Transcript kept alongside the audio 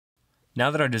Now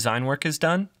that our design work is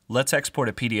done, let's export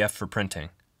a PDF for printing.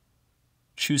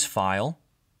 Choose File,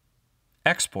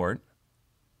 Export,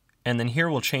 and then here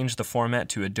we'll change the format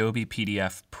to Adobe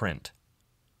PDF Print.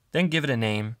 Then give it a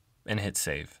name and hit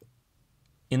Save.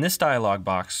 In this dialog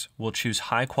box, we'll choose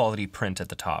High Quality Print at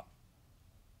the top.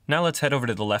 Now let's head over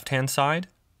to the left-hand side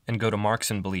and go to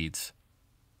Marks and Bleeds.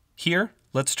 Here,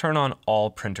 let's turn on All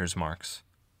Printers Marks.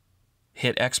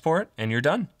 Hit Export and you're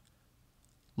done.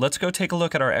 Let's go take a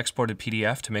look at our exported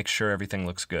PDF to make sure everything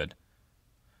looks good.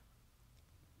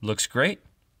 Looks great,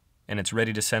 and it's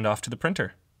ready to send off to the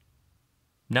printer.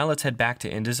 Now let's head back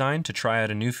to InDesign to try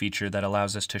out a new feature that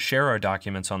allows us to share our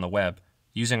documents on the web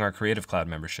using our Creative Cloud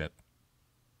membership.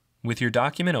 With your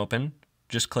document open,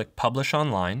 just click Publish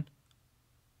Online,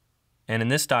 and in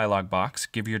this dialog box,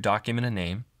 give your document a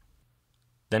name,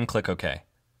 then click OK.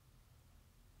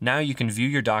 Now you can view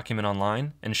your document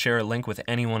online and share a link with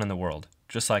anyone in the world,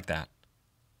 just like that.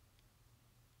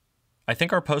 I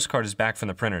think our postcard is back from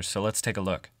the printers, so let's take a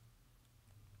look.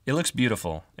 It looks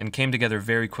beautiful and came together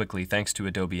very quickly thanks to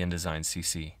Adobe Indesign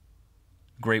CC.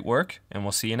 Great work, and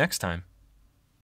we'll see you next time.